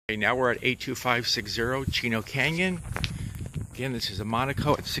Okay, now we're at 82560 Chino Canyon. Again, this is a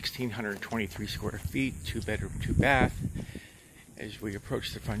Monaco at 1,623 square feet, 2-bedroom, 2-bath. As we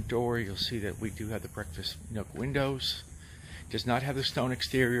approach the front door, you'll see that we do have the breakfast nook windows. Does not have the stone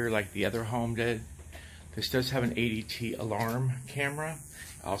exterior like the other home did. This does have an ADT alarm camera.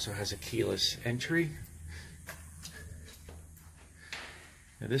 Also has a keyless entry.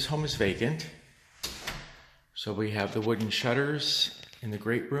 Now this home is vacant. So we have the wooden shutters in the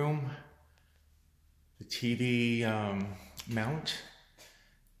great room, the TV mount,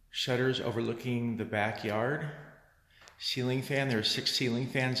 shutters overlooking the backyard, ceiling fan. There are 6 ceiling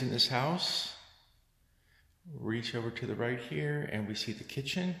fans in this house. Reach over to the right here and we see the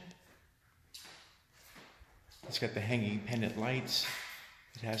kitchen. It's got the hanging pendant lights.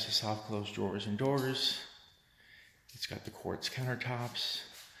 It has the soft close drawers and doors. It's got the quartz countertops,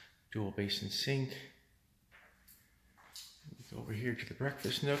 dual basin sink. Go over here to the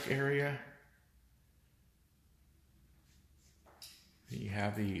breakfast nook area. You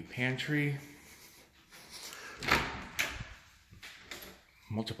have the pantry,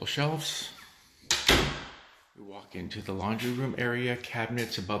 multiple shelves. We walk into the laundry room area,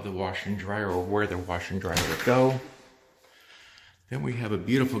 cabinets above the washer and dryer or where the washer and dryer would go. Then we have a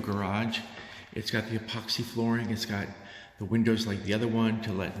beautiful garage. It's got the epoxy flooring. It's got the windows like the other one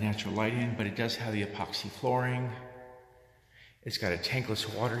to let natural light in, but it does have the epoxy flooring. It's got a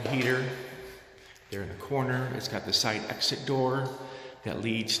tankless water heater there in the corner. It's got the side exit door that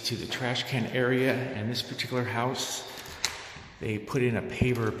leads to the trash can area. And this particular house, they put in a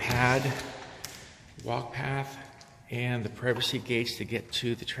paver pad, walk path, and the privacy gates to get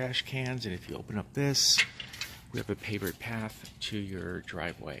to the trash cans. And if you open up this, we have a pavered path to your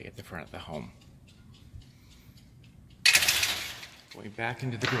driveway at the front of the home. Going back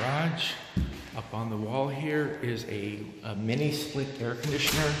into the garage, up on the wall here is a mini split air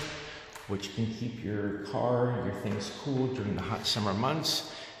conditioner, which can keep your car, your things cool during the hot summer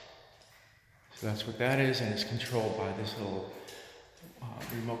months. So that's what that is, and it's controlled by this little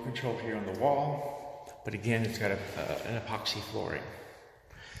remote control here on the wall. But again, it's got an epoxy flooring.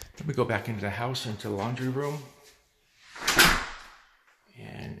 Then we go back into the house, into the laundry room,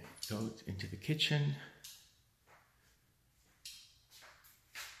 and go into the kitchen.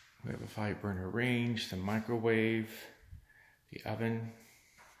 We have a 5-burner range, the microwave, the oven.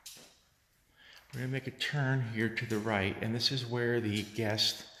 We're going to make a turn here to the right, and this is where the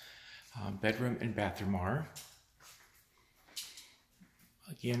guest bedroom and bathroom are.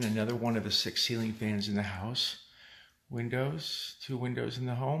 Again, another one of the 6 ceiling fans in the house. Windows, 2 windows in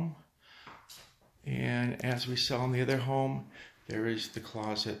the home. And as we saw in the other home, there is the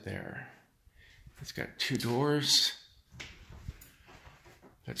closet there. It's got 2 doors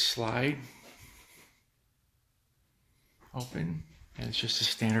that slide open, and it's just a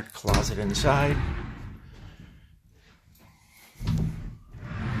standard closet inside.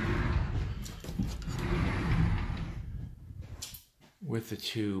 With the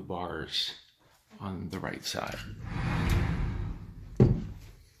 2 bars on the right side. Then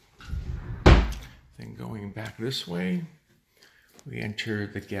going back this way, we enter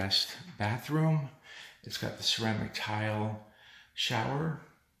the guest bathroom. It's got the ceramic tile shower.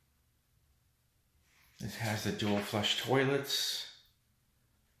 It has the dual flush toilets,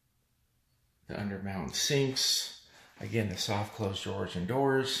 the undermount sinks, again the soft closed drawers and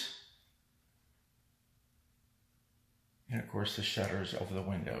doors, and of course the shutters over the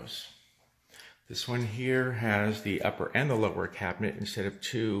windows. This one here has the upper and the lower cabinet. Instead of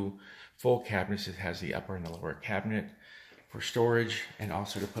 2 full cabinets, it has the upper and the lower cabinet for storage, and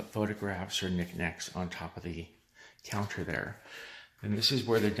also to put photographs or knickknacks on top of the counter there. And this is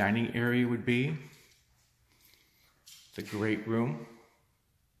where the dining area would be. The great room.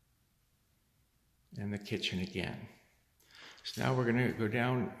 And the kitchen again. So now we're going to go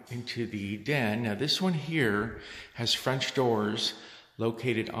down into the den. Now this one here has French doors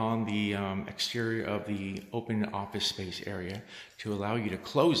located on the exterior of the open office space area to allow you to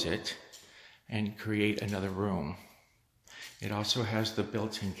close it and create another room. It also has the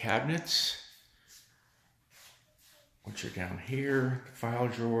built-in cabinets, which are down here, the file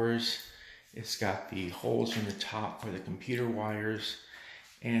drawers. It's got the holes in the top for the computer wires,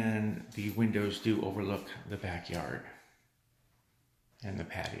 and the windows do overlook the backyard and the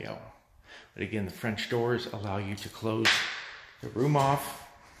patio. But again, the French doors allow you to close the room off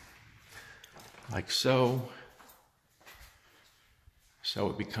like so. So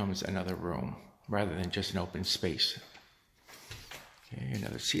it becomes another room rather than just an open space. Okay,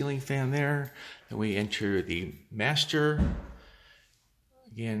 another ceiling fan there. Then we enter the master.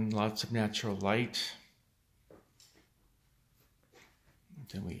 Again, lots of natural light.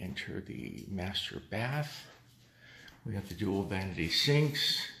 Then we enter the master bath. We have the dual vanity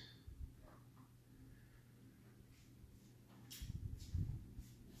sinks.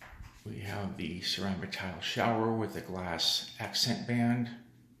 We have the ceramic tile shower with a glass accent band.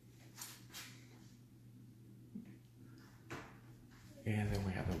 And then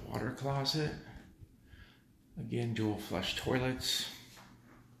we have the water closet. Again, dual flush toilets.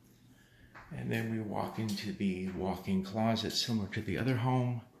 And then we walk into the walk-in closet similar to the other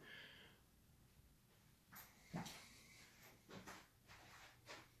home.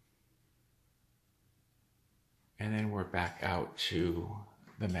 And then we're back out to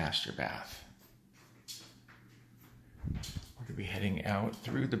the master bath. We're going to be heading out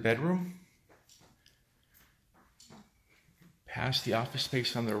through the bedroom, past the office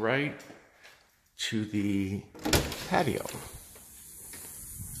space on the right, to the patio.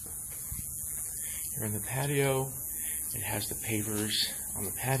 Here in the patio, it has the pavers on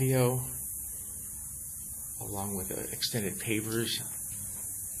the patio, along with the extended pavers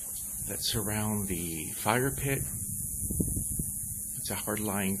that surround the fire pit. It's a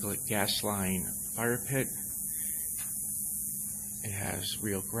hard-line gas line fire pit. It has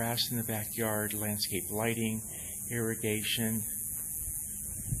real grass in the backyard, landscape lighting, irrigation.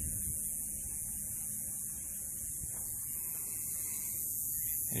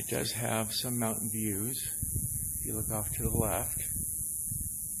 And it does have some mountain views. If you look off to the left,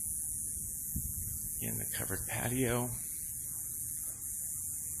 in the covered patio.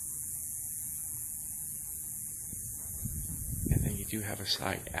 And then you do have a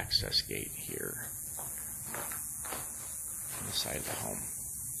side access gate here on the side of the home.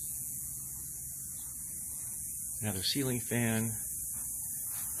 Another ceiling fan.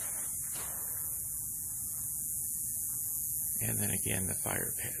 And then again, the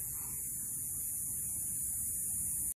fire pit.